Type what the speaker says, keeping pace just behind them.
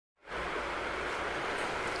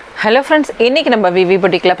Hello friends, இன்னைக்கு நம்ம விவி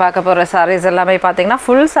புட்டிக்ல பார்க்க போற sarees எல்லாமே பாத்தீங்கன்னா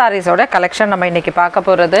full sarees ஓட கலெக்ஷன் நம்ம இன்னைக்கு பார்க்க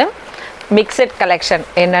போறது mixed collection.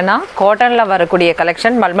 என்னன்னா காட்டன்ல வரக்கூடிய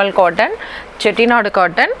collection mulmul cotton, Chettinad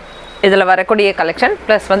cotton இதுல வரக்கூடிய கலெக்ஷன்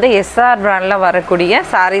plus வந்து SR பிராண்ட்ல வரக்கூடிய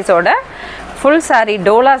sarees ஓட full saree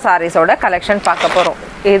டோலா sarees ஓட கலெக்ஷன் பார்க்க போறோம்.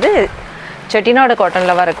 இது செட்டிநாடு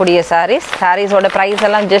காட்டன்ல வரக்கூடிய sarees ஓட பிரைஸ்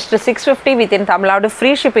எல்லாம் just 650 within Tamil Nadu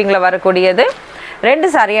free shippingல வரக்கூடியது. ரெண்டு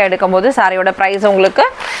சாரியா எடுக்கும்போது சாரியோட பிரைஸ் உங்களுக்கு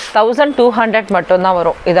 1200 மட்டும் தான்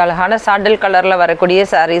வரும். இது அழகான சாண்டல் கலர்ல வரக்கூடிய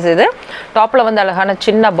sarees இது. டாப்ல வந்து அழகான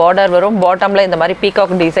சின்ன பார்டர் வரும். பாட்டம்ல இந்த மாதிரி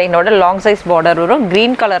பீகாக் டிசைனோட லாங் சைஸ் பார்டர் வரும்.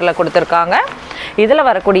 green கலர்ல கொடுத்திருக்காங்க. இதுல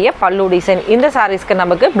வரக்கூடிய பல்லு டிசைன். இந்த சாரீஸ்க்கு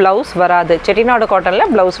நமக்கு ப்ளவுஸ் வராது. செட்டிநாடு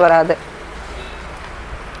காட்டன்ல ப்ளவுஸ் வராது.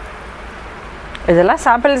 இதெல்லாம்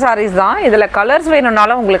சாம்பிள் sarees தான். இதுல கலர்ஸ்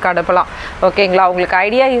வேணும்னாலும் உங்களுக்கு அனுப்பலாம். ஓகேங்களா? உங்களுக்கு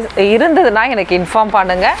ஐடியா இருந்ததுன்னா எனக்கு இன்ஃபார்ம்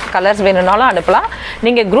பண்ணுங்க. கலர்ஸ் வேணும்னாலும் அனுப்பலாம்.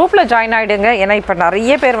 நீங்க குரூப்ல ஜாயின் ஆயிடுங்க. ஏன்னா இப்ப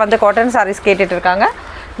நிறைய பேர் வந்து காட்டன் sarees கேட்டிட்டு இருக்காங்க.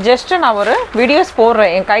 ஜஸ்ட் நான் ஒரு வீடியோஸ்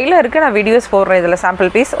போடுறேன். என் கையில இருக்கு, நான் வீடியோஸ் போடுறேன் இதுல சாம்பிள்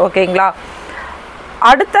பீஸ். ஓகேங்களா?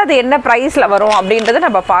 அடுத்தது என்ன பிரைஸ்ல வரும் அப்படின்றத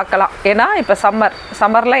நம்ம பார்க்கலாம். ஏன்னா இப்ப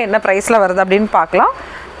சம்மர்ல என்ன பிரைஸ்ல வருது அப்படின்னு பார்க்கலாம்.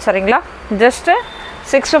 சரிங்களா? Just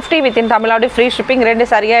 650 within Tamil Nadu free shipping. ரெண்டு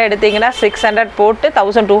சரியா எடுத்தீங்கன்னா 600 போட்டு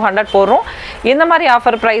 1200 போறோம். இந்த மாதிரி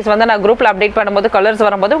ஆஃபர் பிரைஸ் வந்து நான் குரூப்ல அப்டேட் பண்ணும்போது கலர்ஸ்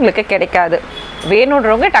வரும்போது உங்களுக்கு கிடைக்காது.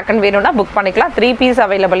 வேணும்ன்றவங்க டக்கன் வேணும்னா புக் பண்ணிக்கலாம். 3 பீஸ்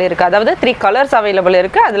அவைலபிள் இருக்கு. அதாவது 3 கலர்ஸ் அவைலபிள்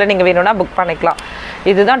இருக்கு. அதுல நீங்க வேணும்னா புக் பண்ணிக்கலாம்.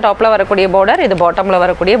 இதுதான் டாப்ல வரக்கூடிய பார்டர், இது பாட்டம்ல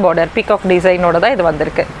வரக்கூடிய பார்டர். பீகாக் டிசைனோட தான் இது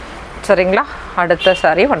வந்திருக்கு. சரிங்களா? அடுத்த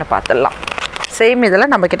saree ஒன்னு பார்த்துடலாம். சேம்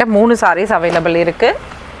இதுல நம்ம கிட்ட 3 sarees அவைலபிள் இருக்கு.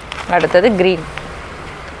 அடுத்தது green.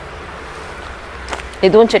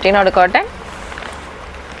 இதுவும் செட்டிநாடு காட்டன்.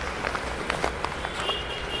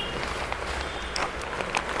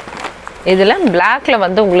 இதுல blackல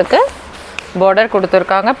வந்து உங்களுக்கு border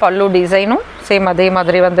கொடுத்திருக்காங்க. பல்லு டிசைனும் சேம் அதே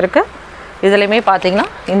மாதிரி வந்திருக்கு. இதுலயுமே பாத்தீங்கன்னா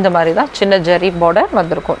இந்த மாதிரி தான் சின்ன ஜரி border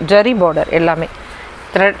வந்திருக்கும். ஜரி border எல்லாமே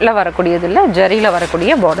threadல வரக்கூடியது இல்ல, ஜரியில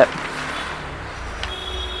வரக்கூடிய border.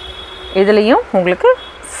 இதுலயும் உங்களுக்கு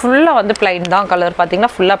ஃபுல்லா வந்து plain தான். கலர்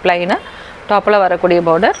பாத்தீங்கன்னா ஃபுல்லா plain. டாப்ல வரக்கூடிய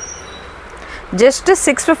border. Just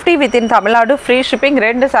 650 within Tamil Nadu free shipping.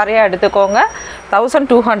 ரெண்டு சாரியா எடுத்துக்கோங்க.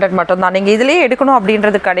 1200 மட்டும் தான். நீங்க இதிலேயே எடுக்கணும்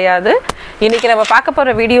அப்படின்றது கிடையாது. இன்னைக்கு நம்ம பார்க்க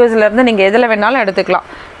போற வீடியோஸ்ல இருந்து நீங்க எதுல வேணாலும் எடுத்துக்கலாம்.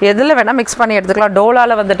 எதுல வேணா mix பண்ணி எடுத்துக்கலாம்.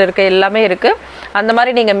 டோலால வந்துட்டு இருக்கு, எல்லாமே இருக்கு. அந்த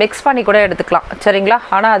மாதிரி நீங்க mix பண்ணி கூட எடுத்துக்கலாம். சரிங்களா?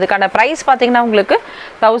 ஆனா அதுக்கான பிரைஸ் பாத்தீங்கன்னா உங்களுக்கு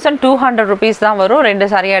 1200 rupees தான் வரும். ரெண்டு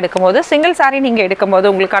சாரியா எடுக்கும்போது. சிங்கிள் சாரி நீங்க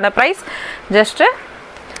எடுக்கும்போது உங்களுக்கான price just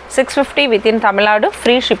 650 within Tamil Nadu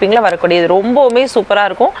free shippingல வரக்கூடியது. ரொம்பவே சூப்பரா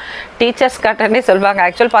இருக்கும். டீச்சர்ஸ் காட்டனே சொல்வாங்க.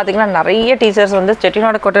 ஆக்சுவல் பாத்தீங்கன்னா நிறைய டீச்சர்ஸ் வந்து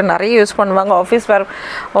செட்டிநாடு காட்டன் நிறைய யூஸ் பண்ணுவாங்க.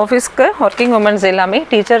 ஆபீஸ்க்கு வர்க்கிங் உமன்ஸ் எல்லாமே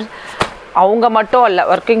டீச்சர் அவங்க மட்டும் இல்ல,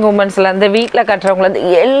 வர்க்கிங் உமன்ஸ்ல இருந்து வீட்ல கட்டறவங்க இருந்து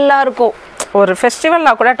எல்லாருக்கும் ஒரு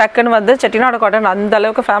ஃபெஸ்டிவல்ல கூட டக்குன்னு வந்து செட்டிநாடு காட்டன் அந்த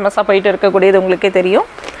அளவுக்கு ஃபேமஸா போயிட்டு இருக்கக்கூடியது உங்களுக்கே தெரியும்.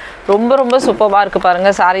 ரொம்ப ரொம்ப சூப்பரா இருக்கு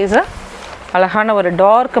பாருங்க sarees. அழகான ஒரு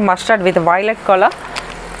dark mustard with violet colour.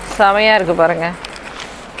 செமையா இருக்கு பாருங்க.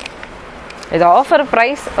 இது ஆஃபர்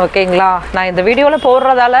பிரைஸ். ஓகேங்களா? நான் இந்த வீடியோல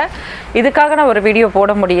போடுறதால இதுக்காக நான் ஒரு வீடியோ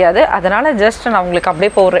போட முடியாது. அதனால ஜஸ்ட் நான் உங்களுக்கு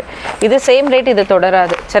அப்படியே போடுறேன். இது சேம் ரேட், இது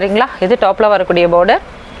தொடராது. சரிங்களா? இது டாப்ல வரக்கூடிய border.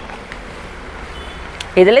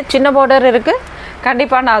 இதுல சின்ன border இருக்கு.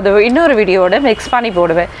 கண்டிப்பா நான் அது இன்னொரு வீடியோட mix பண்ணி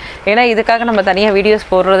போடுவேன். ஏன்னா இதுக்காக நம்ம தனியா வீடியோஸ்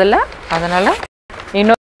போடுறது இல்ல. அதனால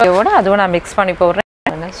இன்னொரு வீடியோட அதுவும் நான் mix பண்ணி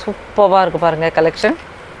போடுறேன். சூப்பரா இருக்கு பாருங்க கலெக்ஷன்.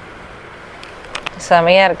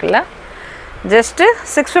 செமையா இருக்குல்ல? Just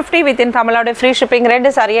 650 within Tamil Nadu free shipping. ரெண்டு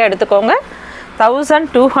சாரியா எடுத்துக்கோங்க.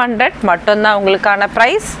 1200 மட்டும் தான் உங்களுக்கான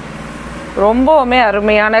பிரைஸ். ரொம்பவே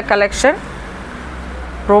அருமையான கலெக்ஷன்.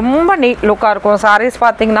 ரொம்ப நீட் லுக்கா இருக்கும். sarees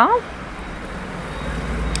பாத்தீங்கன்னா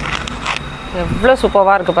எவ்வளவு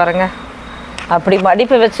சூப்பரா இருக்கு பாருங்க. அப்படி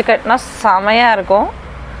மடிப்பு வச்சு கட்டினா செமையா இருக்கும்.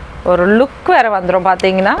 ஒரு லுக் வேற வந்துரும்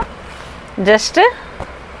பாத்தீங்கன்னா. just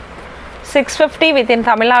 650 within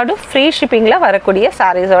Tamil Nadu free shippingல வரக்கூடிய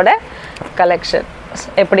sarees ஓட கலெக்ஷன்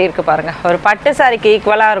எப்படி இருக்கு பாருங்க. ஒரு பட்டு சாரிக்கு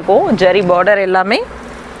ஈக்குவலா இருக்கும். ஜரி border எல்லாமே.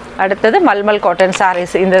 அடுத்தது மல்மல் காட்டன்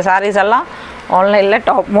sarees. இந்த sarees எல்லாம் ஆன்லைன்ல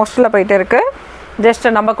டாப் மோஸ்ட்ல போயிட்டு இருக்கு. ஜஸ்ட்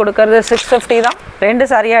நம்ம கொடுக்கிறது 650 தான். ரெண்டு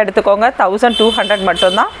சாரியா எடுத்துக்கோங்க. 1200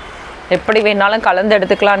 மட்டும் தான். எப்படி வேணாலும் கலந்து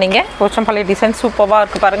எடுத்துக்கலாம் நீங்க. போச்சம்பள்ளி டிசைன் சூப்பரா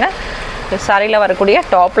இருக்கு பாருங்க. சாரியில வரக்கூடிய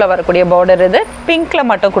டாப்ல வரக்கூடிய border இது பிங்க்ல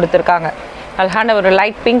மட்டும் கொடுத்திருக்காங்க. அழகான ஒரு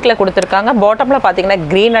லைட் பிங்க்ல கொடுத்திருக்காங்க. பாட்டம்ல பாத்தீங்கன்னா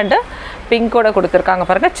green and பிங்கோட கொடுத்திருக்காங்க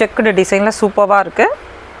பாருங்க. செக்குடு டிசைன்ல சூப்பரா இருக்கு.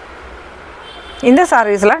 இந்த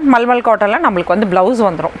sareesல மல்மல் காட்டன்ல நமக்கு வந்து ப்ளவுஸ்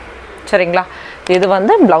வந்துரும். சரிங்களா? இது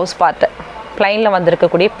வந்து ப்ளவுஸ் பார்ட். ப்ளைன்ல வந்திருக்க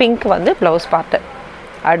கூடிய பிங்க் வந்து ப்ளவுஸ் பார்ட்.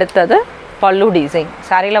 அடுத்தது பல்லு டிசைன்.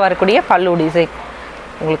 சாரியில வரக்கூடிய பல்லு டிசைன்.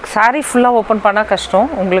 உங்களுக்கு saree ஃபுல்லா ஓபன் பண்ணா கஷ்டம்.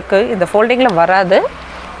 உங்களுக்கு இந்த ஃபோல்டிங்ல வராது.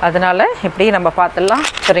 அதனால் இப்படி நம்ம பார்த்துடலாம்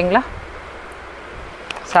சரிங்களா.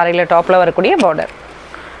 சாரியில் டாப்பில் வரக்கூடிய பார்டர்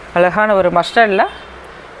அழகான ஒரு மஸ்டர்டில்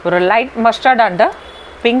ஒரு லைட் மஸ்டர்ட் அண்ட்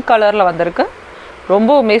பிங்க் கலரில் வந்திருக்கு.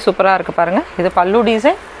 ரொம்பவுமே சூப்பராக இருக்குது பாருங்கள். இது பல்லு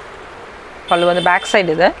டிசைன். பல்லு வந்து பேக்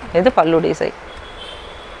சைடு. இது பல்லு டிசைன்.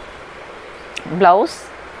 ப்ளவுஸ்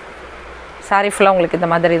சாரி ஃபுல்லாக உங்களுக்கு இந்த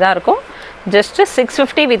மாதிரி தான் இருக்கும். Just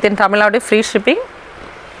 650 within Tamil Nadu free shipping.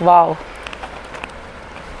 Wow,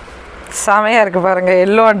 செமையாக இருக்குது பாருங்கள்.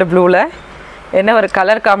 எல்லோ அண்ட் ப்ளூவில் என்ன ஒரு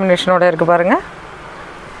கலர் காம்பினேஷனோடு இருக்குது பாருங்கள்.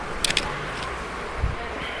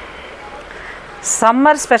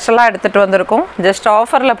 சம்மர் ஸ்பெஷலாக எடுத்துகிட்டு வந்திருக்கோம். ஜஸ்ட்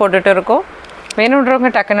ஆஃபரில் போட்டுட்டு இருக்கோம். வேணுன்றவங்க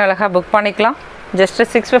டக்குன்னு அழகாக புக் பண்ணிக்கலாம். Just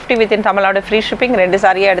 650 within Tamil Nadu free shipping. 2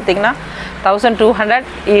 சாரியாக எடுத்திங்கன்னா 1200.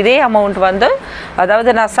 இதே அமௌண்ட் வந்து அதாவது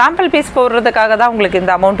நான் சாம்பிள் பீஸ் போடுறதுக்காக தான் உங்களுக்கு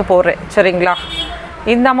இந்த அமௌண்ட்டு போடுறேன் சரிங்களா.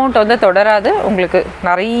 இந்த அமௌண்ட் வந்து தொடராது. உங்களுக்கு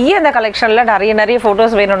நிறைய இந்த கலெக்ஷனில் நிறைய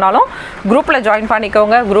ஃபோட்டோஸ் வேணும்னாலும் குரூப்பில் ஜாயின்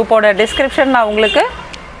பண்ணிக்கோங்க. குரூப்போட டிஸ்கிரிப்ஷன் நான் உங்களுக்கு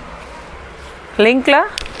லிங்க்கில்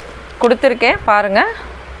கொடுத்துருக்கேன். பாருங்கள்,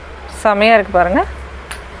 செமையாக இருக்குது பாருங்கள்.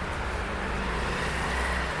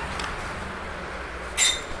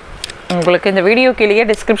 உங்களுக்கு இந்த வீடியோ கீழே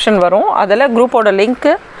டிஸ்கிரிப்ஷன் வரும். அதில் குரூப்போட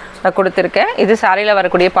லிங்க்கு நான் கொடுத்துருக்கேன். இது சாரியில்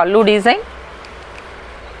வரக்கூடிய பல்லு டிசைன்.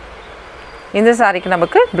 இந்த சாரிக்கு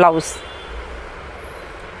நமக்கு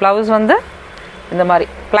ப்ளவுஸ் வந்து இந்த மாதிரி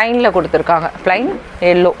ப்ளைனில் கொடுத்துருக்காங்க. ப்ளைன்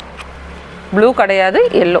எல்லோ, ப்ளூ கிடையாது,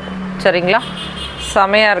 எல்லோ சரிங்களா.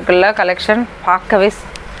 செமையாக இருக்குல்ல கலெக்ஷன். பார்க்கவே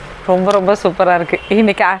ரொம்ப சூப்பராக இருக்குது.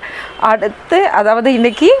 இன்றைக்கி அடுத்து அதாவது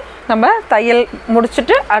இன்றைக்கி நம்ம தையல்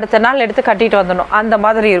முடிச்சுட்டு அடுத்த நாள் எடுத்து கட்டிட்டு வந்துடணும். அந்த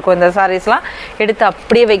மாதிரி இருக்கும் இந்த சாரீஸ்லாம். எடுத்து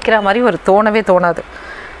அப்படியே வைக்கிற மாதிரி ஒரு தோணாது.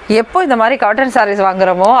 எப்போ இந்த மாதிரி காட்டன் சாரீஸ்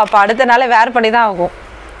வாங்குகிறோமோ அப்போ அடுத்த நாளே வேர் பண்ணி தான் ஆகும்.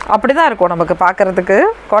 அப்படி தான் இருக்கும் நமக்கு பார்க்குறதுக்கு.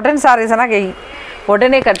 காட்டன் சாரீஸ்னால்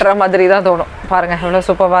உடனே கட்டுற மாதிரி தான் தோணும். பாருங்கள் எவ்வளோ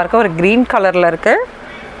சூப்பராக இருக்குது. ஒரு க்ரீன் கலரில் இருக்குது.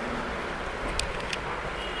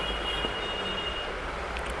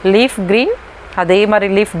 லீஃப் க்ரீன், அதே மாதிரி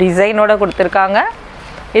லீஃப் டிசைனோடு கொடுத்துருக்காங்க.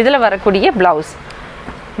 இதில் வரக்கூடிய ப்ளவுஸ்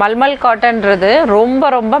மல்மல் காட்டன்றது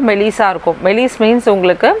ரொம்ப மெலிஸாக இருக்கும். மெலிஸ் மீன்ஸ்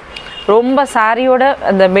உங்களுக்கு ரொம்ப சாரியோட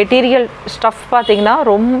அந்த மெட்டீரியல் ஸ்டஃப் பார்த்திங்கன்னா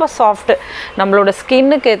ரொம்ப சாஃப்ட்டு. நம்மளோட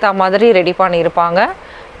ஸ்கின்னுக்கு ஏற்ற மாதிரி ரெடி பண்ணியிருப்பாங்க.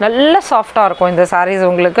 நல்ல சாஃப்டாக இருக்கும் இந்த சாரீஸ்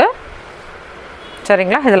உங்களுக்கு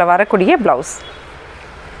சரிங்களா. இதில் வரக்கூடிய blouse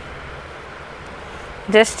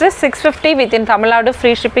just 650 within Tamil Nadu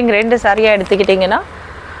free shipping. 2 சாரியாக எடுத்துக்கிட்டிங்கன்னா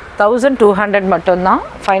 1200 மட்டும்தான்.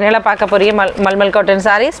 ஃபைனலாக பார்க்க போகிற mulmul cotton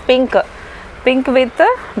saris pink with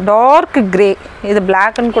dark grey. இது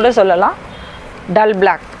பிளாக்னு கூட சொல்லலாம். டல்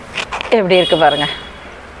பிளாக் எப்படி இருக்குது பாருங்கள்.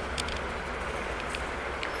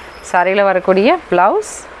 சாரியில் வரக்கூடிய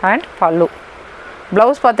ப்ளவுஸ் அண்ட் பல்லு.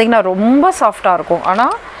 ப்ளவுஸ் பார்த்திங்கன்னா ரொம்ப சாஃப்டாக இருக்கும்.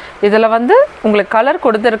 ஆனால் இதில் வந்து உங்களுக்கு கலர்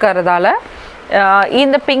கொடுத்துருக்கிறதால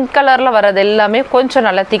இந்த பிங்க் கலரில் வர்றது எல்லாமே கொஞ்சம்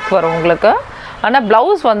நல்லா திக் வரும் உங்களுக்கு. ஆனால்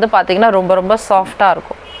ப்ளவுஸ் வந்து பார்த்திங்கன்னா ரொம்ப சாஃப்டாக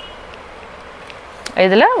இருக்கும்.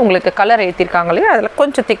 இதில் உங்களுக்கு கலர் ஏற்றிருக்காங்களே அதில்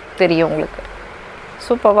கொஞ்சம் திக் தெரியும் உங்களுக்கு.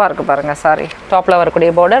 சூப்பராக இருக்குது பாருங்கள் சாரி. டாப்பில்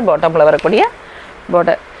வரக்கூடிய பார்டர், பாட்டமில் வரக்கூடிய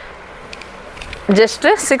border. Just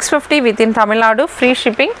 650 within Tamil Nadu free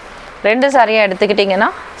shipping. 2 சாரியாக எடுத்துக்கிட்டிங்கன்னா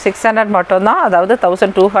 600 மட்டும்தான், அதாவது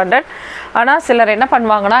 1200. ஆனால் சிலர் என்ன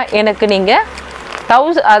பண்ணுவாங்கன்னா எனக்கு நீங்கள்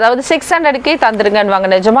அதாவது 600க்கே தந்துருங்கன்னுவாங்க.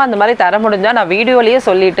 நிஜமாக அந்த மாதிரி தர முடிஞ்சால் நான் வீடியோலேயே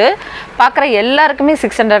சொல்லிவிட்டு பார்க்குற எல்லாருக்குமே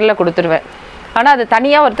 600ல் கொடுத்துருவேன். ஆனால் அது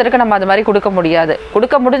தனியாக ஒருத்தருக்கு நம்ம அது மாதிரி கொடுக்க முடியாது.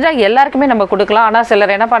 கொடுக்க முடிஞ்சால் எல்லாருக்குமே நம்ம கொடுக்கலாம். ஆனால்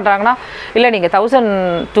சிலர் என்ன பண்ணுறாங்கன்னா இல்லை நீங்கள்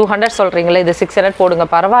 1200 சொல்கிறீங்களே, இது 600 போடுங்க,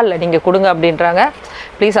 பரவாயில்ல நீங்கள் கொடுங்க அப்படின்றாங்க.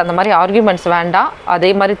 ப்ளீஸ் அந்த மாதிரி ஆர்கியூமெண்ட்ஸ் வேண்டாம்.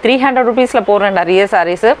 அதே மாதிரி 300 ருபீஸில் போடுற நிறைய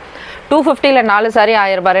சாரீஸு 250ல் 4 சாரி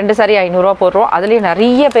 1000 ரூபாய், 2 சாரி 500 போடுறோம். அதுலேயும்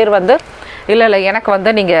நிறைய பேர் வந்து இல்லை எனக்கு வந்து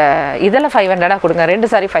நீங்கள் இதில் 500 கொடுங்க, 2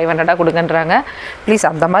 சாரி 500 கொடுங்கன்றாங்க. ப்ளீஸ்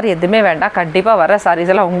அந்த மாதிரி எதுவுமே வேண்டாம். கண்டிப்பாக வர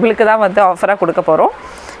சாரீஸ் எல்லாம் உங்களுக்கு தான் வந்து ஆஃபராக கொடுக்க போகிறோம்.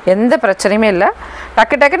 எந்த பிரச்சனையுமே இல்லை.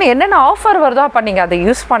 டக்குன்னு என்னென்ன ஆஃபர் வருதோ அப்போ நீங்கள் அதை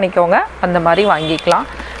யூஸ் பண்ணிக்கோங்க. அந்த மாதிரி வாங்கிக்கலாம்.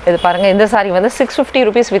 இது பாருங்கள், இந்த சாரி வந்து 650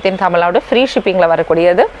 ருபீஸ் வித்தின் தமிழ்நாடு ஃப்ரீ ஷிப்பிங்கில்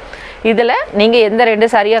வரக்கூடியது. இதில் நீங்கள் எந்த 2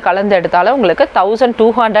 சாரியாக கலந்து எடுத்தாலும் உங்களுக்கு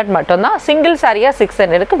 1200 மட்டும்தான். சிங்கிள் சாரியாக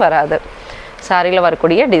 600க்கு வராது. சாரியில்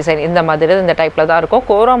வரக்கூடிய டிசைன் இந்த மாதிரி இந்த டைப்பில் தான் இருக்கும்.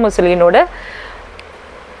 கோரா முஸ்லீனோட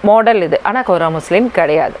மாடல் இது. ஆனால் கோரா முஸ்லீன்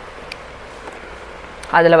கிடையாது.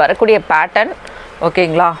 அதில் வரக்கூடிய பேட்டர்ன்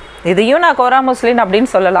ஓகேங்களா. இதையும் நான் கோரா முஸ்லீன் அப்படின்னு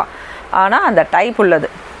சொல்லலாம். ஆனால் அந்த டைப் உள்ளது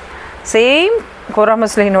சேம் கோரா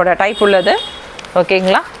முஸ்லீனோட டைப் உள்ளது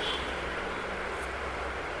ஓகேங்களா.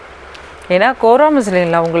 ஏன்னா கோரா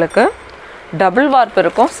முஸ்லீனில் உங்களுக்கு டபுள் வார்ப்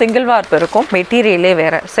இருக்கும், சிங்கிள் வார்ப் இருக்கும், மெட்டீரியலே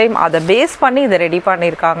வேறு. சேம் அதை பேஸ் பண்ணி இதை ரெடி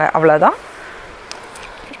பண்ணியிருக்காங்க, அவ்வளோதான்.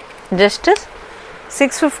 Just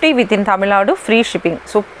 650 within Tamil Nadu free shipping.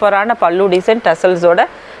 சூப்பரான பல்லு டிசைன் டசல்ஸோட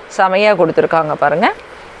செமையாக கொடுத்துருக்காங்க பாருங்கள்.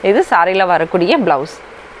 இது சாரியில் வரக்கூடிய ப்ளவுஸ்.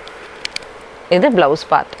 இது ப்ளவுஸ்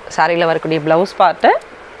பார்ட். சாரியில் வரக்கூடிய ப்ளவுஸ் பார்ட்டு.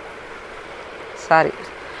 சாரி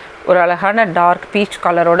ஒரு அழகான டார்க் பீச்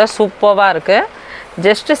கலரோட சூப்பராக இருக்குது.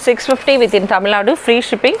 Just 650 within Tamil Nadu, free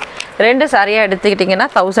shipping. 2 சாரியாக எடுத்துக்கிட்டிங்கன்னா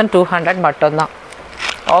 1200 மட்டும்தான்.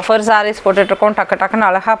 ஆஃபர் சாரீஸ் போட்டுட்ருக்கோம். டக்குன்னு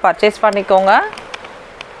அழகாக பர்ச்சேஸ் பண்ணிக்கோங்க.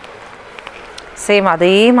 சேம்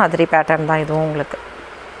அதே மாதிரி பேட்டர்ன் தான் இதுவும் உங்களுக்கு.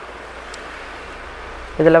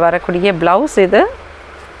 இதில் வரக்கூடிய ப்ளவுஸ் இது.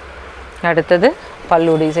 அடுத்தது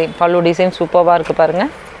பல்லு டிசைன். பல்லு டிசைன் சூப்பராக இருக்குது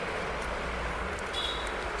பாருங்கள்.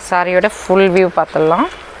 சாரியோட ஃபுல் வியூ பார்த்துடலாம்.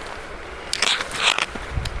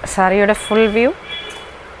 சாரியோட ஃபுல் வியூ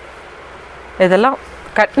இதெல்லாம்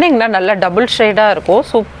கட்டினிங்கன்னா நல்லா டபுள் ஷேடாக இருக்கும்.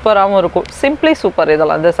 சூப்பராகவும் இருக்கும். சிம்பிளி சூப்பர்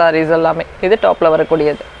இதெல்லாம் இந்த சாரீஸ் எல்லாமே. இது டாப்பில்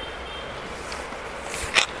வரக்கூடியது.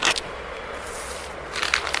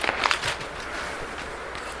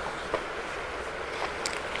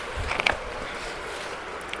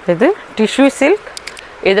 இது டிஷ்யூ சில்க்.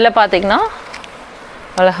 இதில் பார்த்திங்கன்னா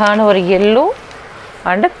அழகான ஒரு எல்லோ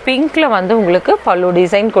அண்டு பிங்க்கில் வந்து உங்களுக்கு பல்லு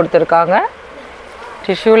டிசைன் கொடுத்துருக்காங்க.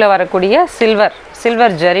 டிஷ்யூவில் வரக்கூடிய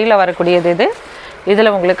சில்வர் ஜரியில் வரக்கூடியது இது.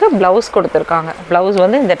 இதில் உங்களுக்கு ப்ளவுஸ் கொடுத்துருக்காங்க. ப்ளவுஸ்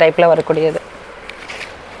வந்து இந்த டைப்பில் வரக்கூடியது.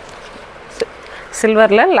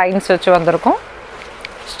 சில்வரில் லைன்ஸ் வச்சு வந்திருக்கும்.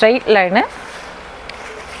 ஸ்ட்ரைட் லைனு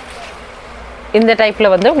இந்த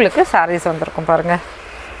டைப்பில் வந்து உங்களுக்கு சாரீஸ் வந்திருக்கும் பாருங்கள்.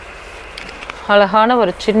 அழகான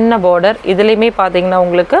ஒரு சின்ன பார்டர். இதுலேயுமே பார்த்தீங்கன்னா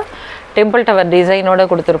உங்களுக்கு டெம்பிள் டவர் டிசைனோட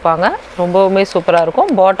கொடுத்துருப்பாங்க. ரொம்பவுமே சூப்பராக இருக்கும்.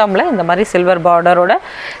 பாட்டமில் இந்த மாதிரி சில்வர் பார்டரோட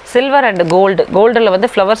சில்வர் அண்ட் கோல்டில் வந்து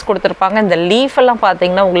ஃப்ளவர்ஸ் கொடுத்துருப்பாங்க. இந்த லீஃப் எல்லாம்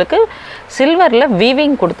பார்த்தீங்கன்னா உங்களுக்கு சில்வரில்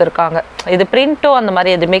வீவிங் கொடுத்துருக்காங்க. இது பிரிண்ட்டோ அந்த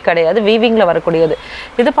மாதிரி எதுவுமே கிடையாது. வீவிங்கில் வரக்கூடியது.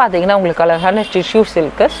 இது பார்த்தீங்கன்னா உங்களுக்கு அழகான டிஷ்யூ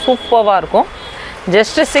சில்க்கு சூப்பராக இருக்கும்.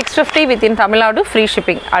 Just 650 within Tamil Nadu, free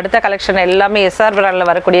shipping. அடுத்த கலெக்ஷன் எல்லாமே எஸ்ஆர் பிராண்டில்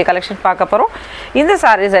வரக்கூடிய கலெக்ஷன் பார்க்க போகிறோம். இந்த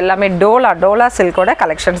சாரீஸ் எல்லாமே டோலா சில்கோட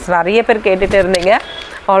கலெக்ஷன்ஸ். நிறைய பேர் கேட்டுகிட்டு இருந்தீங்க.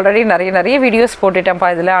 ஆல்ரெடி நிறைய வீடியோஸ் போட்டுட்டேன்ப்பா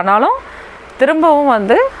இதில். ஆனாலும் திரும்பவும்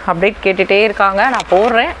வந்து அப்டேட் கேட்டுகிட்டே இருக்காங்க. நான்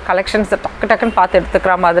போடுறேன். கலெக்ஷன்ஸை டக்குன்னு பார்த்து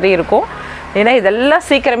எடுத்துக்கிற மாதிரி இருக்கும். ஏன்னா இதெல்லாம்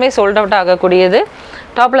சீக்கிரமே சோல்ட் அவுட் ஆகக்கூடியது.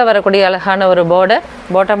 டாப்பில் வரக்கூடிய அழகான ஒரு பார்டர்,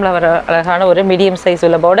 பாட்டமில் வர அழகான ஒரு மீடியம் சைஸ்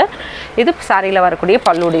உள்ள பார்டர். இது சாரியில் வரக்கூடிய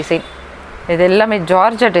பல்லு டிசைன். இது எல்லாமே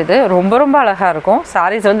ஜார்ஜெட். இது ரொம்ப அழகாக இருக்கும்.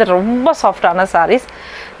 சாரீஸ் வந்து ரொம்ப சாஃப்டான saris.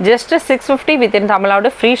 Just 650 within Tamil Nadu,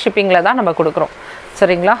 free ஷிப்பிங்கில் தான் நம்ம கொடுக்குறோம்.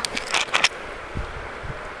 சரிங்களா?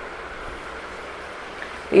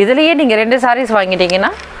 இதுலேயே நீங்கள் 2 சாரீஸ்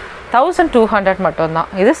வாங்கிட்டீங்கன்னா 1200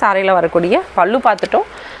 மட்டும்தான். இது சாரியில் வரக்கூடிய பல்லு பார்த்துட்டோம்.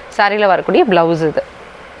 சாரியில் வரக்கூடிய ப்ளவுஸ் இது.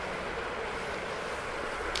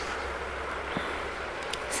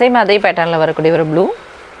 சேம் அதே பேட்டர்னில் வரக்கூடிய ஒரு ப்ளூ.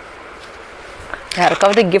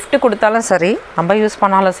 யாருக்காவது கிஃப்ட் கொடுத்தாலும் சரி, நம்ம யூஸ்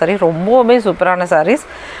பண்ணாலும் சரி, ரொம்பவே சூப்பரான சாரீஸ்.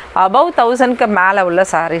 அபவ் 1000க்கு மேலே உள்ள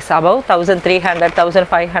சாரீஸ். அபவ் 1300,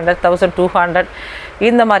 1500, 1200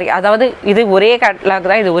 இந்த மாதிரி. அதாவது இது ஒரே கேட்லாக்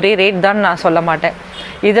தான். இது ஒரே ரேட் தான் நான் சொல்ல மாட்டேன்.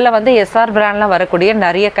 இதில் வந்து எஸ்ஆர் பிராண்டில் வரக்கூடிய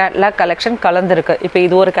நிறைய கேட்லாக் கலெக்ஷன் கலந்துருக்கு. இப்போ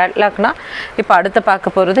இது ஒரு கேட்லாக்னால் இப்போ அடுத்து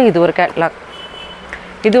பார்க்க போகிறது இது ஒரு கேட்லாக்.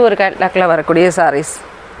 இது ஒரு கேட்லாக்கில் வரக்கூடிய சாரீஸ்.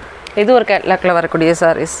 இது ஒரு கேட்லாக்கில் வரக்கூடிய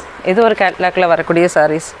சாரீஸ். இது ஒரு கேட்லாக்கில் வரக்கூடிய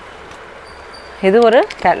சாரீஸ். இது ஒரு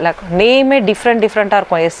கேட்லாக். நேமே டிஃப்ரெண்ட்டாக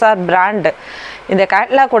இருக்கும். SR brand. இந்த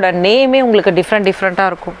கேட்லாக்கோட நேமே உங்களுக்கு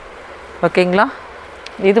டிஃப்ரெண்ட்டாக இருக்கும். ஓகேங்களா?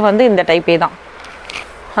 இது வந்து இந்த டைப்பே தான்.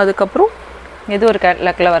 அதுக்கப்புறம் இது ஒரு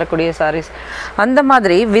கேட்லாக்கில் வரக்கூடிய சாரீஸ். அந்த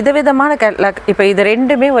மாதிரி விதவிதமான கேட்லாக். இப்போ இது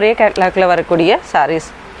ரெண்டுமே ஒரே கேட்லாக்கில் வரக்கூடிய சாரீஸ்.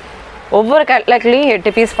 ஒவ்வொரு கேட்லாக்லேயும்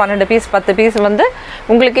 8 பீஸ், 12 பீஸ், 10 பீஸ் வந்து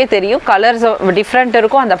உங்களுக்கே தெரியும். கலர்ஸ் டிஃப்ரெண்ட்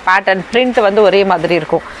இருக்கும். அந்த பேட்டர்ன் பிரிண்ட் வந்து ஒரே மாதிரி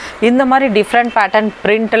இருக்கும். இந்த மாதிரி டிஃப்ரெண்ட் பேட்டர்ன்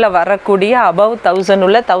பிரிண்ட்டில் வரக்கூடிய அபவ் 1000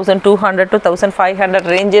 உள்ள 1200 to 1500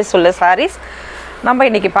 ரேஞ்சஸ் உள்ள சாரீஸ் நம்ம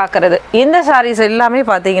இன்றைக்கி பார்க்குறது. இந்த சாரீஸ் எல்லாமே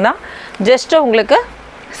பார்த்தீங்கன்னா ஜஸ்ட்டு உங்களுக்கு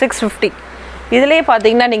 650. இதிலே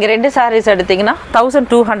பார்த்தீங்கன்னா நீங்கள் 2 சாரீஸ் எடுத்திங்கன்னா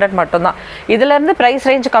 1200 மட்டும்தான். இதிலேருந்து ப்ரைஸ்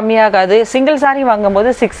ரேஞ்ச் கம்மியாகாது. சிங்கிள் சாரீ வாங்கும்போது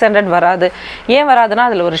 600 வராது. ஏன் வராதுன்னா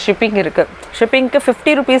அதில் ஒரு ஷிப்பிங் இருக்குது. ஷிப்பிங்க்கு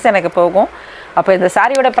 50 ருபீஸ் எனக்கு போகும். அப்போ இந்த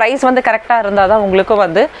சாரியோட ப்ரைஸ் வந்து கரெக்டாக இருந்தால் தான் உங்களுக்கும்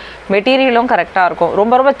வந்து மெட்டீரியலும் கரெக்டாக இருக்கும்.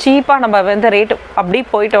 ரொம்ப சீப்பாக நம்ம வந்து ரேட்டு அப்படி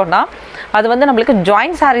போயிட்டோன்னா அது வந்து நம்மளுக்கு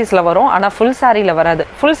ஜாயின்ட் சாரீஸில் வரும். ஆனால் ஃபுல் சாரியில் வராது.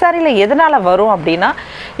 ஃபுல் சாரியில் எதனால் வரும் அப்படின்னா,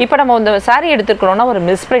 இப்போ நம்ம இந்த சாரீ எடுத்துருக்கிறோன்னா ஒரு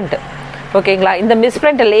மிஸ்பிரிண்ட். ஓகேங்களா? இந்த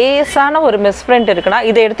மிஸ்பிரிண்ட் லேசான ஒரு மிஸ்பிரிண்ட் இருக்குன்னா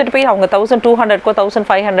இதை எடுத்துகிட்டு போய் அவங்க 1200க்கோ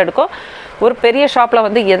 1500க்கோ ஒரு பெரிய ஷாப்பில்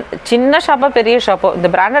வந்து சின்ன ஷாப்போ பெரிய ஷாப்போ இந்த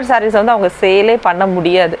பிராண்டட் சாரீஸ் வந்து அவங்க சேலே பண்ண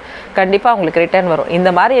முடியாது. கண்டிப்பாக அவங்களுக்கு ரிட்டர்ன் வரும். இந்த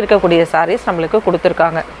மாதிரி இருக்கக்கூடிய சாரீஸ் நம்மளுக்கு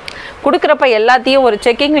கொடுத்துருக்காங்க. கொடுக்குறப்ப எல்லாத்தையும் ஒரு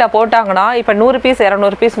செக்கிங்கில் போட்டாங்கன்னா, இப்போ 100 பீஸ்,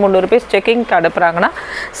 200 பீஸ், 300 பீஸ் செக்கிங்க்கு அனுப்புகிறாங்கன்னா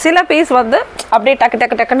சில பீஸ் வந்து அப்படியே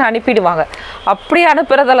டக்குன்னு அனுப்பிடுவாங்க. அப்படி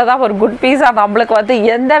அனுப்புறதுல தான் ஒரு குட் பீஸாக நம்மளுக்கு வந்து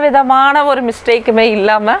எந்த விதமான ஒரு மிஸ்டேக்குமே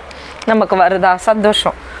இல்லாமல் நமக்கு வருதா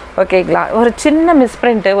சந்தோஷம். ஓகேங்களா. ஒரு சின்ன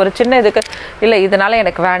மிஸ்பிரிண்ட்டு, ஒரு சின்ன இதுக்கு இல்லை இதனால்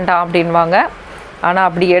எனக்கு வேண்டாம் அப்படின்வாங்க. ஆனால்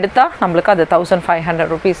அப்படி எடுத்தால் நம்மளுக்கு அது 1500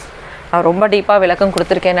 rupees. நான் ரொம்ப டீப்பாக விளக்கம்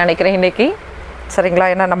கொடுத்துருக்கேன்னு நினைக்கிறேன் இன்றைக்கி, சரிங்களா.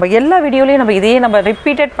 ஏன்னா நம்ம எல்லா வீடியோலையும் நம்ம இதையே நம்ம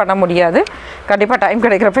ரிப்பீட்டட் பண்ண முடியாது. கண்டிப்பாக டைம்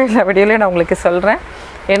கிடைக்கிறப்ப எல்லா வீடியோலையும் நான் உங்களுக்கு சொல்கிறேன்.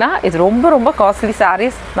 ஏன்னா இது ரொம்ப ரொம்ப காஸ்ட்லி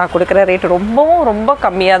சாரீஸ். நான் கொடுக்குற ரேட் ரொம்ப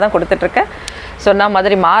கம்மியாக தான் கொடுத்துட்ருக்கேன். சொன்ன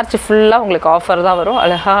மாதிரி மார்ச் ஃபுல்லாக உங்களுக்கு ஆஃபர் தான் வரும்.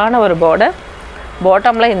 அழகான ஒரு பார்டர்,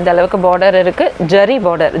 பாட்டமில் இந்த அளவுக்கு பார்டர் இருக்குது. ஜரி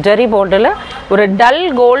பார்டர், ஜரி பார்டரில் ஒரு டல்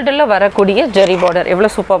கோல்டில் வரக்கூடிய ஜரி பார்டர்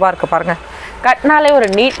எவ்வளோ சூப்பராக இருக்குது பாருங்கள். கட்டினாலே ஒரு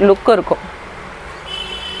நீட் லுக் இருக்கும்,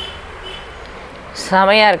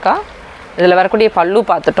 செமையாக இருக்கா. இதில் வரக்கூடிய பல்லு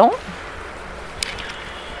பார்த்துட்டோம்.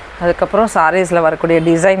 அதுக்கப்புறம் சாரீஸில் வரக்கூடிய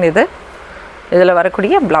டிசைன் இது. இதில்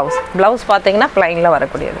வரக்கூடிய ப்ளவுஸ் பார்த்தீங்கன்னா ப்ளைனில்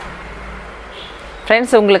வரக்கூடியது.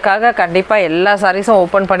 ஃப்ரெண்ட்ஸ், உங்களுக்காக கண்டிப்பாக எல்லா சாரீஸும்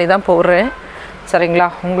ஓப்பன் பண்ணி தான் போடுறேன், சரிங்களா.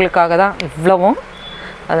 உங்களுக்காக தான் இவ்வளவும்.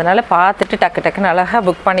 அதனால் பார்த்துட்டு டக்குன்னு அழகாக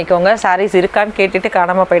புக் பண்ணிக்கோங்க. சாரீஸ் இருக்கான்னு கேட்டுட்டு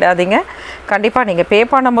காணாமல் போயிடாதீங்க. கண்டிப்பாக நீங்கள் பே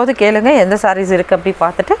பண்ணும்போது கேளுங்க எந்த சாரீஸ் இருக்குது அப்படி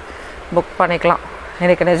பார்த்துட்டு புக் பண்ணிக்கலாம்.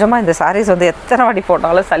 எனக்கு நிஜமாக இந்த சாரீஸ் வந்து எத்தனை வாட்டி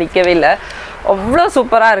போட்டாலும் சலிக்கவே இல்லை, அவ்வளோ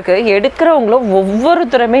சூப்பராக இருக்குது. எடுக்கிறவங்களும்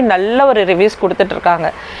ஒவ்வொருத்தருமே நல்ல ஒரு ரிவ்யூஸ் கொடுத்துட்ருக்காங்க.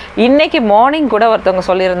 இன்றைக்கி மார்னிங் கூட ஒருத்தவங்க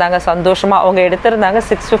சொல்லியிருந்தாங்க சந்தோஷமாக, அவங்க எடுத்திருந்தாங்க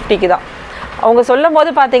 650 தான். அவங்க சொல்லும் போது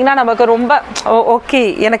பார்த்திங்கன்னா நமக்கு ரொம்ப ஓகே,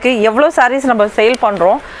 எனக்கு எவ்வளோ சாரீஸ் நம்ம சேல்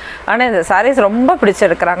பண்ணுறோம், ஆனால் இந்த சாரீஸ் ரொம்ப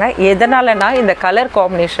பிடிச்சிருக்கிறாங்க. எதனாலனா இந்த கலர்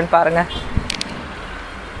காம்பினேஷன் பாருங்கள்,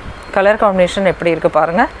 கலர் காம்பினேஷன் எப்படி இருக்குது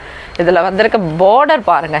பாருங்கள். இதில் வந்திருக்க பார்டர்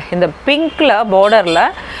பாருங்கள், இந்த பிங்க்கில் பார்டரில்,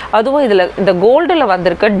 அதுவும் இதில் இந்த கோல்டில்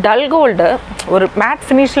வந்திருக்கு டல் கோல்டு, ஒரு மேட்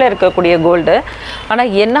ஃபினிஷில் இருக்கக்கூடிய கோல்டு.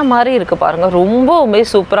 ஆனால் என்ன மாதிரி இருக்குது பாருங்கள், ரொம்பவுமே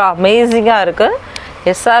சூப்பராக அமேசிங்காக இருக்குது.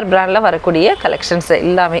 எஸ்ஆர் பிராண்டில் வரக்கூடிய கலெக்ஷன்ஸ்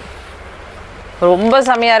எல்லாமே ரொம்ப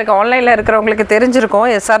செமையாக இருக்குது. ஆன்லைனில் இருக்கிறவங்களுக்கு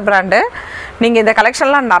தெரிஞ்சிருக்கும் எஸ்ஆர் பிராண்டு. நீங்கள் இந்த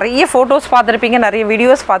கலெக்ஷன்லாம் நிறைய ஃபோட்டோஸ் பார்த்துருப்பீங்க, நிறைய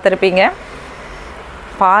வீடியோஸ் பார்த்துருப்பீங்க.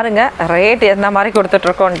 பாருங்கள் ரேட் எந்த மாதிரி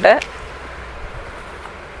கொடுத்துட்ருக்கோன்ட்டு.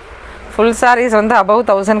 ஃபுல் சாரீஸ் வந்து அபவ்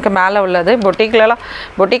 1000க்கு மேலே உள்ளது. பொட்டிக்லலாம்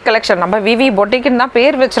பொட்டிக் கலெக்ஷன், நம்ம விவி பொட்டிக்குன்னு தான்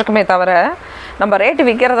பேர் வச்சுருக்கோமே தவிர நம்ம ரேட்டு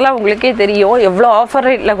விற்கிறதுலாம் உங்களுக்கே தெரியும் எவ்வளோ ஆஃபர்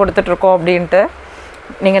ரேட்டில் கொடுத்துட்ருக்கோம் அப்படின்ட்டு.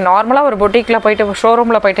 நீங்கள் நார்மலாக ஒரு பொட்டிக்கில் போய்ட்டு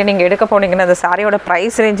ஷோரூமில் போய்ட்டு நீங்கள் எடுக்க போனீங்கன்னா அந்த சாரியோட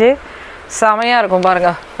ப்ரைஸ் ரேஞ்சு செமையாக இருக்கும்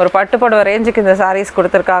பாருங்கள். ஒரு பட்டுப்புடவை ரேஞ்சுக்கு இந்த சாரீஸ்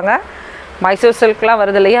கொடுத்துருக்காங்க. மைசூர் சில்க்லாம்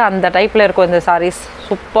வருது இல்லையா, அந்த டைப்பில் இருக்கும் இந்த சாரீஸ்.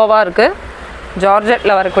 சூப்பராக இருக்குது.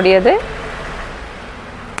 ஜார்ஜெட்டில் வரக்கூடியது.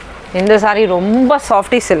 இந்த சாரீ ரொம்ப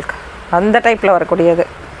சாஃப்டி சில்க், அந்த டைப்பில் வரக்கூடியது.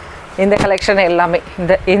 இந்த கலெக்ஷன் எல்லாமே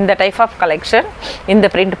இந்த டைப் ஆஃப் கலெக்ஷன், இந்த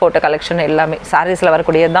பிரிண்ட் போட்ட கலெக்ஷன் எல்லாமே சாரீஸில்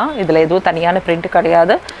வரக்கூடியது தான். இதில் எதுவும் தனியான பிரிண்ட்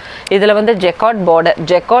கிடையாது. இதில் வந்து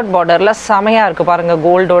ஜெக்கார்ட் பார்டரில் செமையாக இருக்குது பாருங்கள்,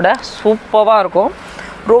 கோல்டோட சூப்பராக இருக்கும்.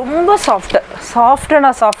 ரொம்ப சாஃப்ட்டுனா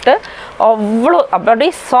சாஃப்ட்டு, அவ்வளோ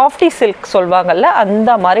அப்படியே சாஃப்டி சில்க் சொல்லுவாங்கள்ல, அந்த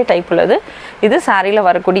மாதிரி டைப் உள்ளது. இது சாரியில்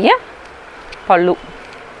வரக்கூடிய பல்லு,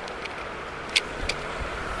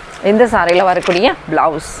 இந்த சாரியில் வரக்கூடிய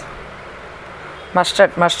ப்ளவுஸ்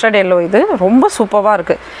மஸ்டர்ட் எல்லோ. இது ரொம்ப சூப்பராக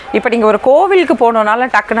இருக்குது. இப்போ நீங்கள் ஒரு கோவிலுக்கு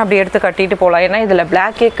போகணுன்னாலும் டக்குன்னு அப்படி எடுத்து கட்டிட்டு போகலாம், ஏன்னா இதில்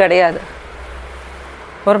பிளாக்கே கிடையாது.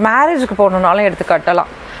 ஒரு மேரேஜுக்கு போகணுன்னாலும் எடுத்து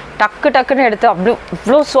கட்டலாம், டக்குன்னு எடுத்து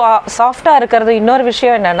இவ்வளோ சாஃப்டாக இருக்கிறது. இன்னொரு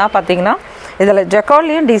விஷயம் என்னென்னா பார்த்தீங்கன்னா, இதில்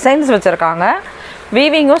ஜெக்கார்ட்லேயும் டிசைன்ஸ் வச்சுருக்காங்க.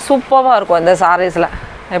 வீவிங்கும் சூப்பராக இருக்கும் இந்த சாரீஸில்.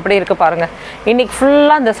 எப்படி இருக்குது பாருங்கள். இன்றைக்கி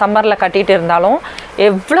ஃபுல்லாக இந்த சம்மரில் கட்டிகிட்டு இருந்தாலும்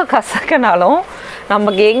எவ்வளோ கசக்கினாலும்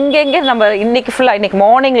நமக்கு எங்கெங்கே நம்ம இன்றைக்கி ஃபுல்லாக இன்றைக்கி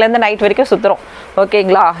மார்னிங்லேருந்து நைட் வரைக்கும் சுற்றுறோம்,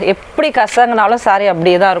 ஓகேங்களா. எப்படி கசங்கினாலும் சாரீ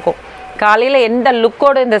அப்படியே தான் இருக்கும். காலையில் எந்த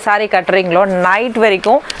லுக்கோடு இந்த சாரீ கட்டுறீங்களோ நைட்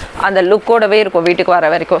வரைக்கும் அந்த லுக்கோடவே இருக்கும், வீட்டுக்கு வர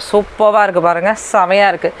வரைக்கும். சூப்பராக இருக்குது பாருங்கள்,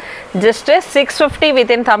 செமையாக இருக்குது. Just 650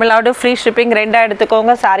 within Tamil Nadu, free shipping. ரெண்டாக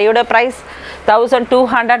எடுத்துக்கோங்க. சாரியோட ப்ரைஸ்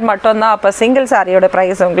 1200 மட்டும்தான். அப்போ சிங்கிள் சாரியோட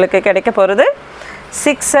ப்ரைஸ் உங்களுக்கு கிடைக்க போகிறது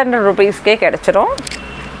 600 rupeesக்கே கிடச்சிரும்.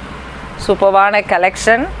 சூப்பரான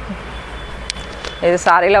கலெக்ஷன். இது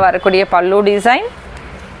சாரியில் வரக்கூடிய பல்லு டிசைன்.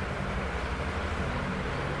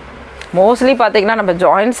 மோஸ்ட்லி பார்த்திங்கன்னா நம்ம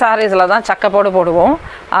ஜாயின்ட் சாரீஸில் தான் சக்கப்போடு போடுவோம்.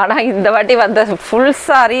 ஆனால் இந்த வாட்டி வந்த ஃபுல்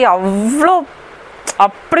சாரீ அவ்வளோ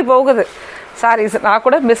அப்படி போகுது சாரீஸ். நான்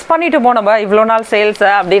கூட மிஸ் பண்ணிட்டு போனப்பா இவ்வளோ நாள் சேல்ஸை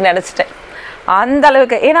அப்படின்னு நினச்சிட்டேன்.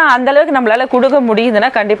 அந்தளவுக்கு, ஏன்னா அந்தளவுக்கு நம்மளால் கொடுக்க முடியுதுன்னா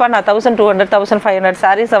கண்டிப்பாக நான் 1200 1500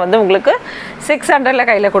 சாரீஸை வந்து உங்களுக்கு 600ல்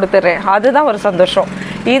கையில் கொடுத்துட்றேன். அதுதான் ஒரு சந்தோஷம்.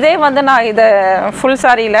 இதே வந்து நான் இதை ஃபுல்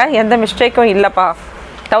சாரியில் எந்த மிஸ்டேக்கும் இல்லைப்பா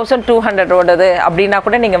 1200 ஓடுது அப்படின்னா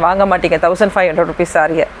கூட நீங்கள் வாங்க மாட்டீங்க 1500 rupees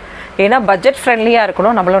சாரியை. ஏன்னா பட்ஜெட் ஃப்ரெண்ட்லியாக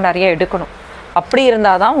இருக்கணும், நம்மளும் நிறைய எடுக்கணும். அப்படி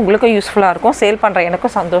இருந்தால் தான் உங்களுக்கும் யூஸ்ஃபுல்லாக இருக்கும், சேல் பண்ணுற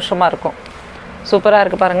எனக்கும் சந்தோஷமாக இருக்கும். சூப்பராக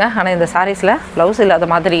இருக்குது பாருங்கள். ஆனால் இந்த சாரீஸில் ப்ளவுஸ் இல்லாத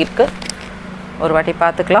மாதிரி இருக்குது, ஒரு வாட்டி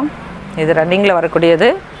பார்த்துக்கலாம். இது ரன்னிங்கில் வரக்கூடியது.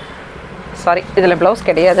 சாரி, இதில் ப்ளவுஸ்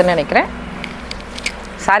கிடையாதுன்னு நினைக்கிறேன்.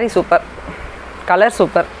 Sari super, colour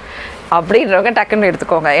super. அப்படின்றவங்க டக்குன்னு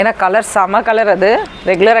எடுத்துக்கோங்க. ஏன்னா கலர் செம கலர், அது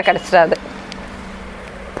ரெகுலராக கிடச்சிடாது.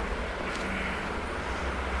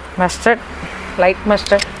 மஸ்டர்ட், லைட்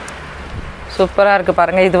மஸ்டர்ட் சூப்பராக இருக்குது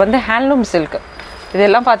பாருங்கள். இது வந்து ஹேண்ட்லூம் சில்க்கு.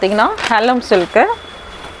 இதெல்லாம் பார்த்தீங்கன்னா ஹேண்ட்லூம் சில்க்கு.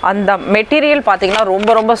 அந்த மெட்டீரியல் பார்த்தீங்கன்னா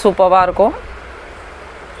ரொம்ப ரொம்ப சூப்பராக இருக்கும்.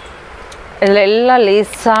 இதில் எல்லாம்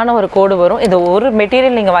லேஸான ஒரு கோடு வரும். இந்த ஒரு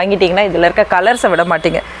மெட்டீரியல் நீங்கள் வாங்கிட்டீங்கன்னா இதில் இருக்க கலர்ஸை விட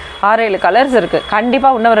மாட்டீங்க. 6-7 கலர்ஸ் இருக்குது.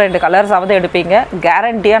 கண்டிப்பாக இன்னும் 2 கலர்ஸாவது எடுப்பீங்க,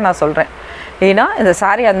 கேரண்டியாக நான் சொல்கிறேன். ஏன்னா இந்த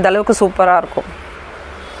சாரீ அந்தளவுக்கு சூப்பராக இருக்கும்.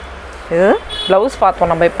 இது ப்ளவுஸ்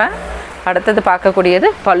பார்த்தோம் நம்ம. இப்போ அடுத்தது பார்க்கக்கூடியது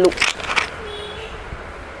பல்லு.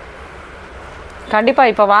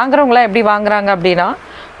 கண்டிப்பாக இப்போ வாங்குறவங்களாம் எப்படி வாங்குறாங்க அப்படின்னா,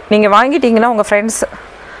 நீங்கள் வாங்கிட்டீங்கன்னா உங்கள் ஃப்ரெண்ட்ஸ்,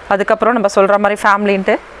 அதுக்கப்புறம் நம்ம சொல்கிற மாதிரி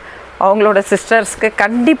ஃபேமிலின்ட்டு அவங்களோட சிஸ்டர்ஸ்க்கு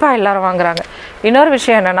கண்டிப்பாக எல்லோரும் வாங்குறாங்க. இன்னொரு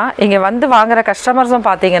விஷயம் என்னென்னா, இங்கே வந்து வாங்குகிற கஸ்டமர்ஸும்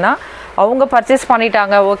பார்த்தீங்கன்னா அவங்க பர்ச்சேஸ்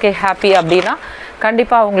பண்ணிட்டாங்க, ஓகே ஹாப்பி அப்படின்னா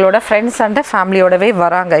கண்டிப்பாக அவங்களோட ஃப்ரெண்ட்ஸ் அண்ட் ஃபேமிலியோடவே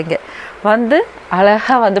வராங்க. இங்கே வந்து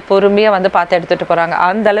அழகாக வந்து பொறுமையாக வந்து பார்த்து எடுத்துகிட்டு போகிறாங்க.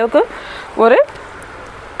 அந்தளவுக்கு ஒரு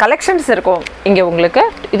கலெக்ஷன்ஸ் இருக்கும் இங்கே உங்களுக்கு.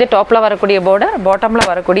 இது டாப்பில் வரக்கூடிய பார்டர், பாட்டமில்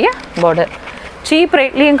வரக்கூடிய பார்டர். சீப்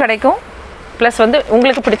ரேட்லேயும் கிடைக்கும், ப்ளஸ் வந்து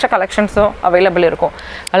உங்களுக்கு பிடிச்ச கலெக்ஷன்ஸும் அவைலபிள் இருக்கும்.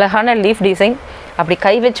 அழகான லீஃப் டிசைன், அப்படி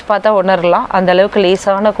கை வச்சு பார்த்தா உணரலாம், அந்தளவுக்கு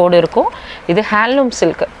லேஸான கோடு இருக்கும். இது ஹேண்ட்லூம்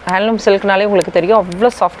சில்க்கு. ஹேண்ட்லூம் சில்க்னாலே உங்களுக்கு தெரியும்,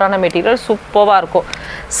 அவ்வளோ சாஃப்டான மெட்டீரியல், சூப்பராக இருக்கும்.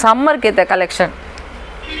 சம்மருக்கு ஏற்ற கலெக்ஷன்.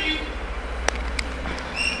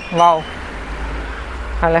 வாவ்,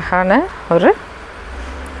 அழகான ஒரு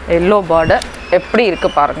எல்லோ பார்டர் எப்படி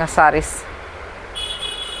இருக்குது பாருங்கள் சாரீஸ்.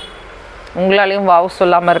 உங்களாலையும் வாவ்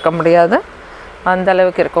சொல்லாமல் இருக்க முடியாது, அந்த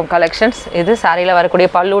அளவுக்கு இருக்கும் கலெக்ஷன்ஸ். இது சாரியில் வரக்கூடிய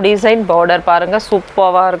பல்லு டிசைன், பார்டர் பாருங்கள்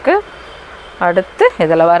சூப்பராக இருக்குது. அடுத்து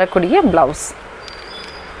இதில் வரக்கூடிய ப்ளவுஸ்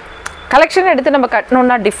கலெக்ஷன் எடுத்து நம்ம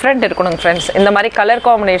கட்டணுன்னா டிஃப்ரெண்ட் இருக்கணுங்க ஃப்ரெண்ட்ஸ். இந்த மாதிரி கலர்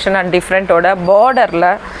காம்பினேஷன் அண்ட் டிஃப்ரெண்ட்டோட பார்டரில்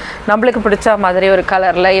நம்மளுக்கு பிடிச்ச மாதிரி ஒரு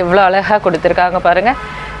கலரில் எவ்வளோ அழகாக கொடுத்துருக்காங்க பாருங்கள்.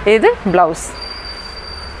 இது ப்ளவுஸ்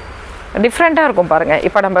டிஃப்ரெண்ட்டாக இருக்கும் பாருங்கள்.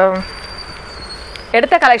 இப்போ நம்ம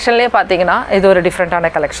எடுத்த கலெக்ஷன்லேயே பார்த்தீங்கன்னா இது ஒரு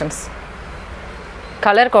டிஃப்ரெண்ட்டான கலெக்ஷன்ஸ்.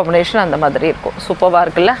 கலர் காம்பினேஷன் அந்த மாதிரி இருக்கும், சூப்பராக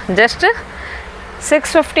இருக்குல்ல. Just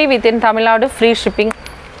 650 within Tamil Nadu, free shipping.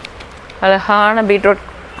 அழகான பீட்ரூட்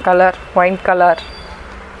கலர், ஒயிட் கலர்,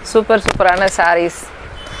 சூப்பரான சாரீஸ்.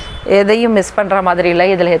 எதையும் மிஸ் பண்ணுற மாதிரி இல்லை.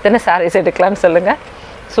 இதில் எத்தனை சாரீஸ் எடுக்கலான்னு சொல்லுங்கள்.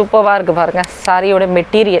 சூப்பராக இருக்குது பாருங்கள். சாரியோட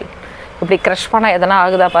மெட்டீரியல் இப்படி க்ரஷ் பண்ணால் எதனா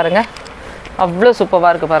ஆகுதா பாருங்கள், அவ்வளோ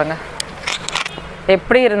சூப்பராக இருக்குது பாருங்கள்.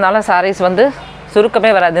 எப்படி இருந்தாலும் சாரீஸ் வந்து சுருக்கமே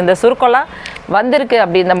வராது. இந்த சுருக்கம்லாம் வந்திருக்கு,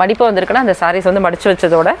 அப்படி இந்த மடிப்பு வந்திருக்குன்னா அந்த சாரீஸ் வந்து மடித்து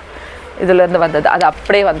வச்சதோட இதிலேருந்து வந்தது, அது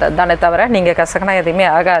அப்படியே வந்தது தானே தவிர நீங்கள் கசக்கினா எதுவுமே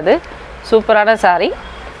ஆகாது. சூப்பரான சாரீ.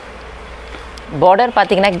 பார்டர்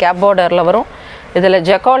பார்த்திங்கன்னா கேப் பார்டரில் வரும். இதில்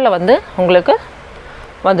ஜெக்கார்டில் வந்து உங்களுக்கு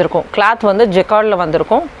வந்திருக்கும், கிளாத் வந்து ஜெக்கார்டில்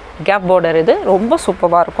வந்திருக்கும். கேப் பார்டர் இது ரொம்ப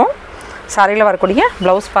சூப்பராக இருக்கும். சாரியில் வரக்கூடிய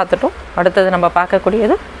ப்ளவுஸ் பார்த்துட்டோம். அடுத்தது நம்ம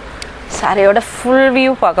பார்க்கக்கூடியது சாரியோட ஃபுல்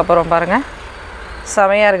வியூ பார்க்க போகிறோம் பாருங்கள்.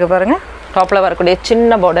 செமையாக இருக்குது பாருங்கள். டாப்பில் வரக்கூடிய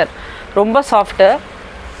சின்ன பார்டர் ரொம்ப சாஃப்ட்டு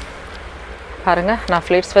பாருங்கள். நான்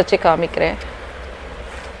ஃப்ளீட்ஸ் வச்சு காமிக்கிறேன்.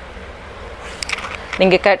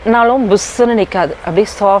 நீங்கள் கட்டினாலும் புஷ்ஷுன்னு நிற்காது, அப்படியே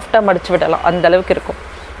சாஃப்டாக மடித்து விடலாம், அந்தளவுக்கு இருக்கும்.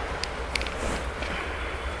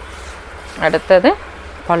 அடுத்தது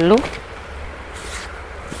பல்லு.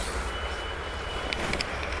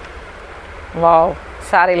 வாவ்,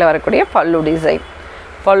 சாரியில் வரக்கூடிய பல்லு டிசைன்.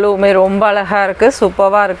 பல்லுவுமே ரொம்ப அழகாக இருக்குது,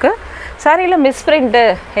 சூப்பராக இருக்குது. சாரியில் மிஸ்பிரிண்ட்டு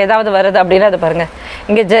ஏதாவது வருது அப்படின்னா அது பாருங்கள்.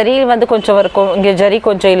 இங்கே ஜரி வந்து கொஞ்சம் இருக்கும், இங்கே ஜரி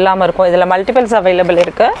கொஞ்சம் இல்லாமல் இருக்கும். இதில் மல்டிபிள்ஸ் அவைலபிள்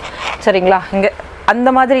இருக்குது, சரிங்களா. இங்கே அந்த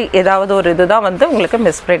மாதிரி ஏதாவது ஒரு இது தான் வந்து உங்களுக்கு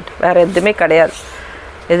மிஸ்பிரிண்ட், வேறு எதுவுமே கிடையாது.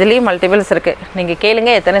 இதுலேயும் மல்டிபிள்ஸ் இருக்குது. நீங்கள்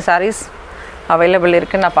கேளுங்க எத்தனை சாரீஸ் அவைலபிள்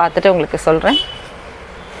இருக்குதுன்னு நான் பார்த்துட்டு உங்களுக்கு சொல்கிறேன்.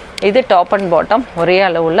 இது டாப் அண்ட் பாட்டம் ஒரே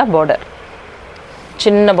அளவுள்ள பார்டர்,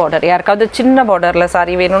 சின்ன பார்டர். யாருக்காவது சின்ன பார்டரில்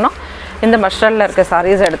சாரீ வேணும்னா இந்த மஸ்டர்டில் இருக்க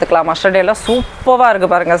சாரீஸ் எடுத்துக்கலாம். மஸ்டர்ட் எல்லாம் சூப்பராக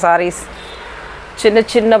இருக்குது பாருங்கள் சாரீஸ். சின்ன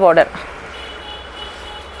சின்ன பார்டர்,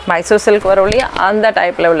 மைசூர் சில்க் வரும் இல்லையா, அந்த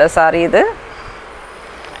டைப்பில் உள்ள சாரீ இது.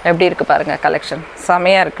 எப்படி இருக்குது பாருங்கள் கலெக்ஷன்,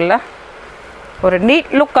 செமையாக இருக்குல்ல. ஒரு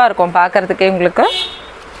நீட் லுக்காக இருக்கும் பார்க்குறதுக்கே உங்களுக்கு.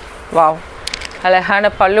 வாவ்,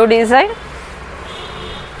 அழகான பல்லு டிசைன்,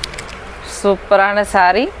 சூப்பரான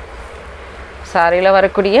சாரீ. சாரியில்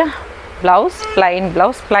வரக்கூடிய ப்ளவுஸ் ப்ளைன்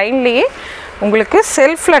ப்ளவுஸ். ப்ளைன்லேயே உங்களுக்கு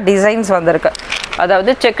செல்ஃபில் டிசைன்ஸ் வந்திருக்கு,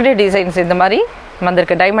 அதாவது செக்குடு டிசைன்ஸ் இந்த மாதிரி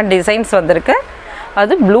வந்திருக்கு. டைமண்ட் டிசைன்ஸ் வந்திருக்கு.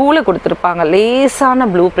 அது ப்ளூவில் கொடுத்துருப்பாங்க, லேஸான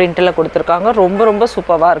ப்ளூ பிரிண்ட்டில் கொடுத்துருக்காங்க. ரொம்ப ரொம்ப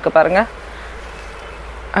சூப்பராக இருக்குது பாருங்கள்.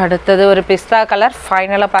 அடுத்தது ஒரு பிஸ்தா கலர்.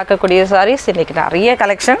 ஃபைனலாக பார்க்கக்கூடிய சாரீஸ். இன்றைக்கி நிறைய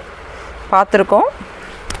கலெக்ஷன் பார்த்துருக்கோம்.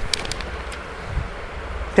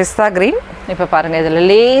 பிஸ்தா க்ரீன். இப்போ பாருங்கள், இதில்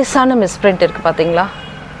லேஸான மிஸ்பிரிண்ட் இருக்குது பார்த்தீங்களா,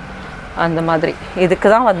 அந்த மாதிரி. இதுக்கு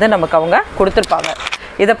தான் வந்து நமக்கு அவங்க கொடுத்துருப்பாங்க.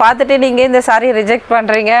 இதை பார்த்துட்டு நீங்கள் இந்த சாரீ ரிஜெக்ட்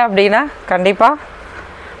பண்ணுறீங்க அப்படின்னா கண்டிப்பாக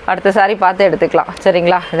அடுத்த சாரி பார்த்து எடுத்துக்கலாம்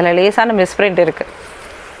சரிங்களா. இதில் லேசான மிஸ்பிரிண்ட் இருக்குது.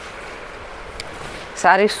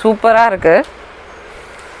 சாரி சூப்பராக இருக்குது.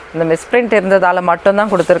 இந்த மிஸ்பிரிண்ட் இருந்ததால்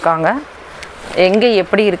மட்டும்தான் கொடுத்துருக்காங்க. எங்கே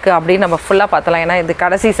எப்படி இருக்குது அப்படின்னு நம்ம ஃபுல்லாக பார்த்தலாம். ஏன்னா இது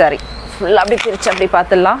கடைசி சாரி. ஃபுல்லாக அப்படி பிரித்து அப்படி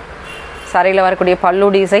பார்த்துடலாம். சாரியில் வரக்கூடிய பல்லு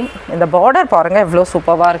டிசைன். இந்த பார்டர் பாருங்கள் எவ்வளோ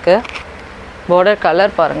சூப்பராக இருக்குது. பார்டர்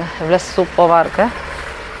கலர் பாருங்கள் எவ்வளோ சூப்பராக இருக்குது.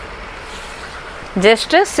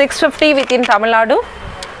 Just 650 within Tamil Nadu.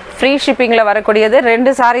 ஃப்ரீ ஷிப்பிங்கில் வரக்கூடியது.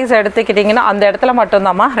 2 சாரீஸ் எடுத்துக்கிட்டிங்கன்னா அந்த இடத்துல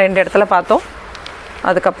மட்டும்தாம்மா. 2 இடத்துல பார்த்தோம்.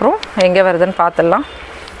 அதுக்கப்புறம் எங்கே வருதுன்னு பார்த்துடலாம்.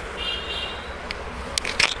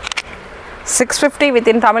 650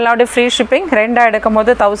 வித்தின் தமிழ்நாடு ஃப்ரீ ஷிப்பிங். 2 எடுக்கும்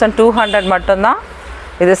போது 1200 மட்டும்தான்.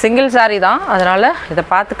 இது சிங்கிள் சாரீ தான், அதனால் இதை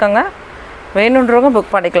பார்த்துக்கோங்க. வேணுன்றவங்க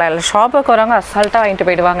புக் பண்ணிக்கலாம். இல்லை ஷாப்புக்கு வரவங்க அசால்ட்டாக வாங்கிட்டு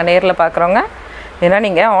போயிடுவாங்க நேரில் பார்க்குறவங்க. ஏன்னா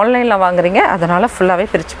நீங்கள் ஆன்லைனில் வாங்குறீங்க, அதனால் ஃபுல்லாகவே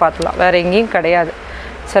பிரித்து பார்த்துலாம். வேறு எங்கேயும் கிடையாது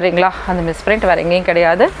சரிங்களா. அந்த மிஸ்பிரிண்ட் வேறு எங்கேயும்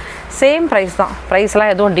கிடையாது. சேம் ப்ரைஸ் தான்.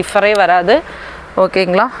 ப்ரைஸ்லாம் எதுவும் டிஃபரே வராது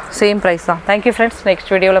ஓகேங்களா. சேம் ப்ரைஸ் தான். Thank you friends.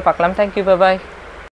 நெக்ஸ்ட் வீடியோவில் பார்க்கலாம். தேங்க்யூ. பாய்.